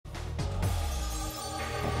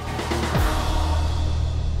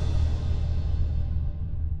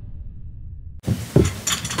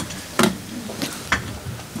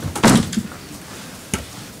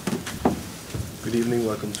evening.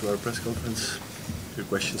 Welcome to our press conference. Your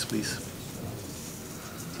questions, please.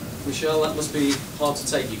 Michel, that must be hard to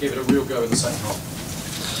take. You gave it a real go in the second half.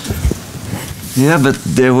 Yeah, but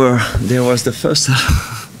there was the first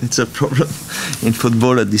half. It's a problem in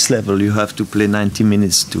football at this level. You have to play 90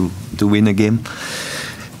 minutes to win a game.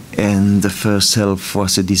 And the first half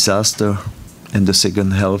was a disaster, and the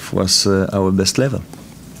second half was our best level.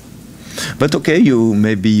 But okay,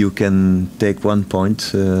 maybe you can take 1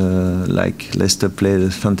 point. Like Leicester played a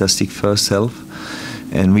fantastic first half,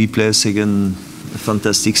 and we play a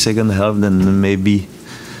fantastic second half. Then maybe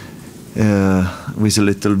with a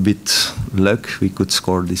little bit luck, we could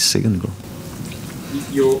score this second goal.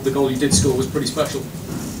 The goal you did score was pretty special.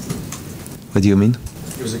 What do you mean?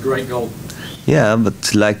 It was a great goal. Yeah,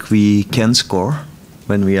 but like we can score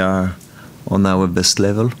when we are on our best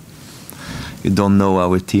level. You don't know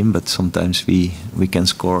our team, but sometimes we can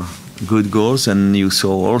score good goals. And you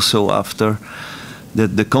saw also after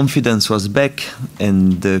that the confidence was back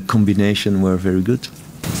and the combination were very good.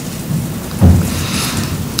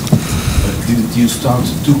 Didn't you start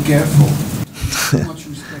too careful? Too much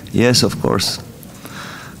respect? Yes, of course.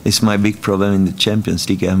 It's my big problem in the Champions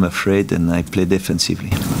League. I'm afraid, and I play defensively.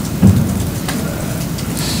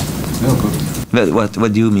 Well, good. But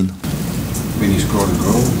what do you mean? When you score a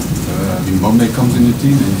goal, Limbombe comes in the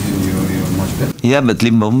team and you're much better. Yeah, but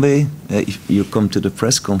Limbombe, if you come to the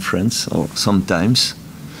press conference, or sometimes,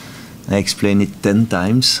 I explain it 10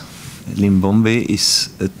 times, Limbombe is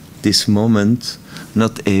at this moment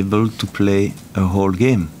not able to play a whole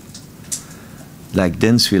game. Like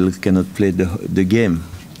Denswil cannot play the game.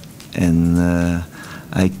 And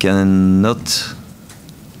I cannot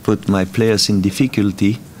put my players in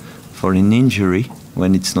difficulty for an injury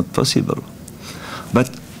when it's not possible. But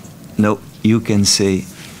no, you can say,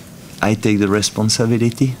 I take the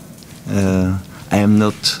responsibility. I am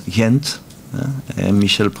not Ghent, I am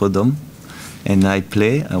Michel Preud'homme, and I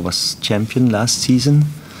play. I was champion last season.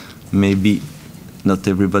 Maybe not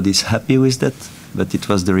everybody's happy with that, but it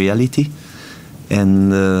was the reality.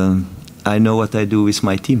 And I know what I do with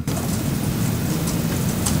my team.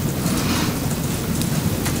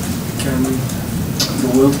 Can the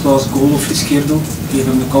world-class goal of Izquierdo give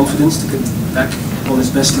him the confidence to get back on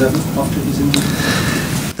his best level after his injury?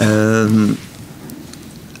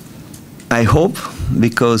 I hope,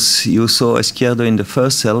 because you saw Izquierdo in the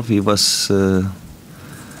first half, he was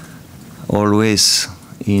always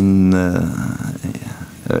in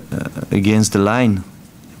against the line.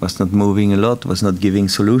 Was not moving a lot, was not giving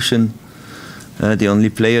solution. The only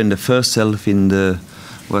player in the first half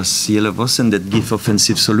was Jelle Vossen that gave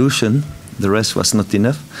offensive solution. The rest was not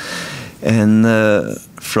enough. And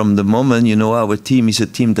from the moment, you know, our team is a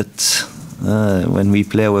team that when we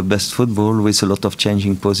play our best football with a lot of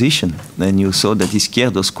changing position. And you saw that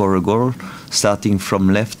Izquierdo scored a goal, starting from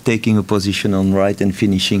left, taking a position on right and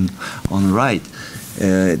finishing on right.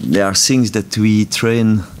 There are things that we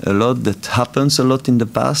train a lot, that happens a lot in the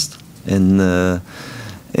past,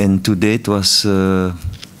 and today it was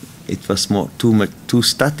more too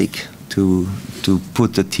static to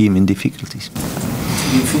put the team in difficulties.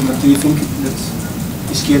 Do you think that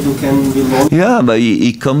Izquierdo can belong? Yeah, but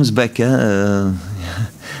he comes back.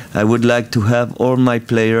 I would like to have all my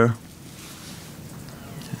players,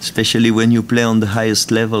 especially when you play on the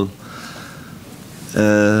highest level,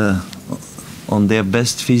 on their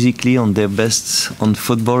best physically, on their best on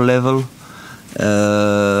football level,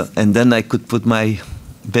 and then I could put my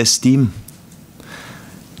best team.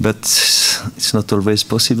 But it's not always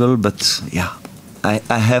possible. But yeah,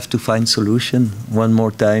 I have to find solution one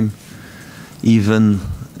more time, even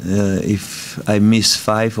if I miss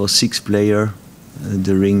 5 or 6 players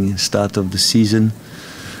during start of the season.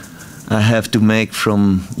 I have to make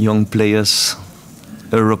from young players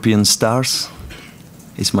European stars.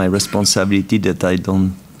 It's my responsibility that I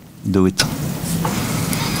don't do it.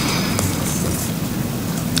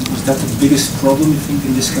 Is that the biggest problem, you think,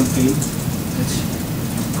 in this campaign?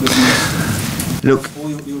 Look,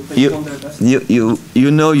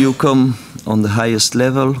 you know, you come on the highest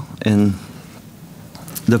level, and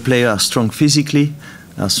the players are strong physically,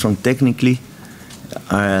 are strong technically,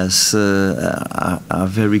 are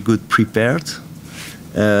very good prepared,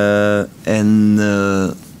 and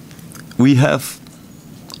we have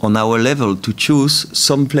on our level to choose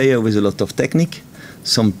some player with a lot of technique,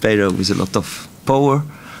 some player with a lot of power.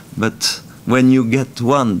 But when you get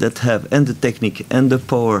one that have and the technique and the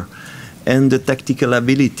power and the tactical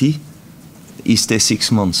ability, he stays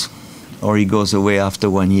 6 months or he goes away after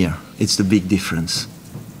 1 year. It's the big difference.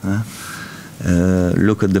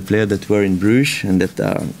 Look at the players that were in Bruges and that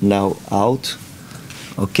are now out.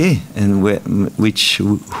 Okay, and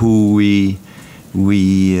who we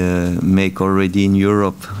we make already in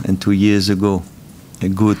Europe, and 2 years ago, a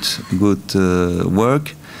good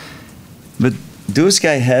work. But those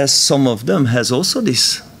guys has, some of them has also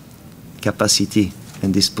this capacity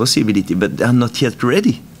and this possibility, but they are not yet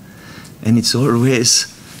ready. And it's always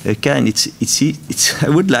a kind. It's. I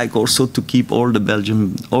would like also to keep all the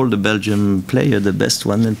Belgian players, the best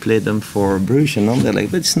one, and play them for Bruges and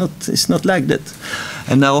Anderlecht. But it's not like that.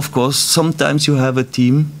 And now, of course, sometimes you have a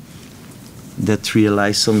team that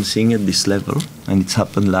realize something at this level, and it's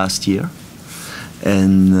happened last year.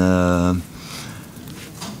 And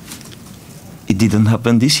it didn't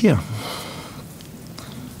happen this year.